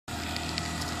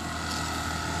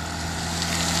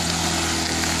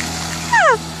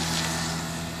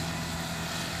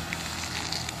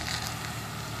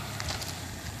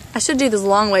I should do this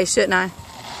long way, shouldn't I?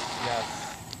 Yes.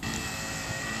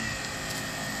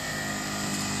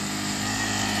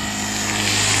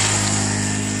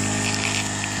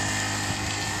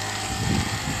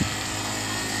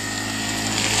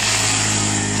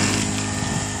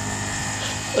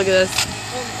 Look at this.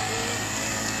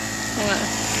 Hang on.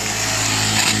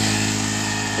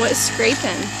 What is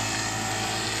scraping?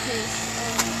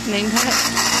 Name tag?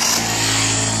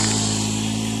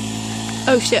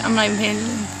 Oh shit, I'm not even paying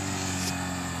attention.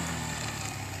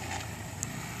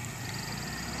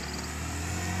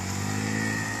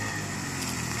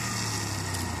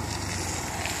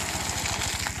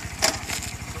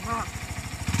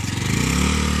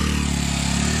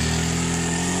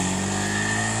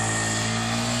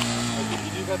 Did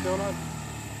you do that donut?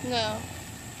 No.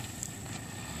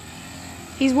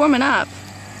 He's warming up.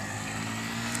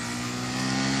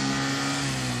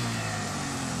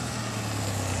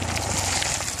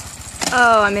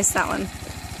 Oh, I missed that one.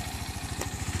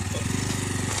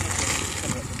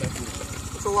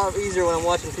 It's a lot easier when I'm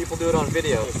watching people do it on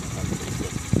video.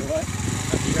 What?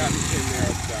 You got me in there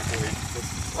exactly.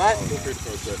 What? Feel free to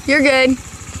post it. You're good.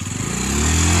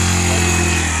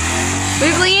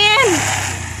 Move, Leeann!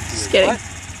 Just kidding. What?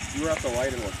 You were at the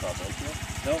light and workshop, weren't you?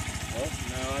 No. No?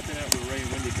 No, I've been out with Ray and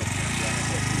Wendy couple times.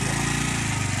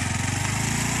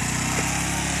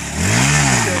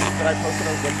 Did I post it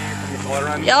on Wendy from the color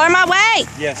run? Y'all are my way!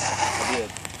 Yes, I did.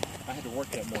 I had to work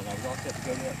that morning. I was all set to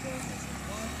go to that thing.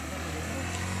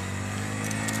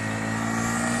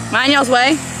 Mind y'all's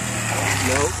way?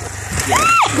 No.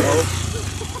 No.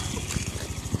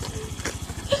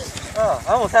 Oh, I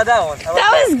almost had that one.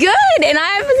 That was good, and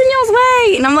I was in y'all's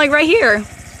way, and I'm like right here.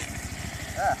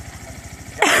 Yeah.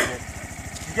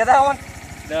 Did you get that one?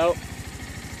 No.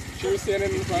 She was standing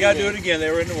in front of me. You gotta do it again.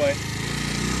 They were in the way.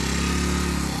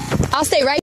 I'll stay right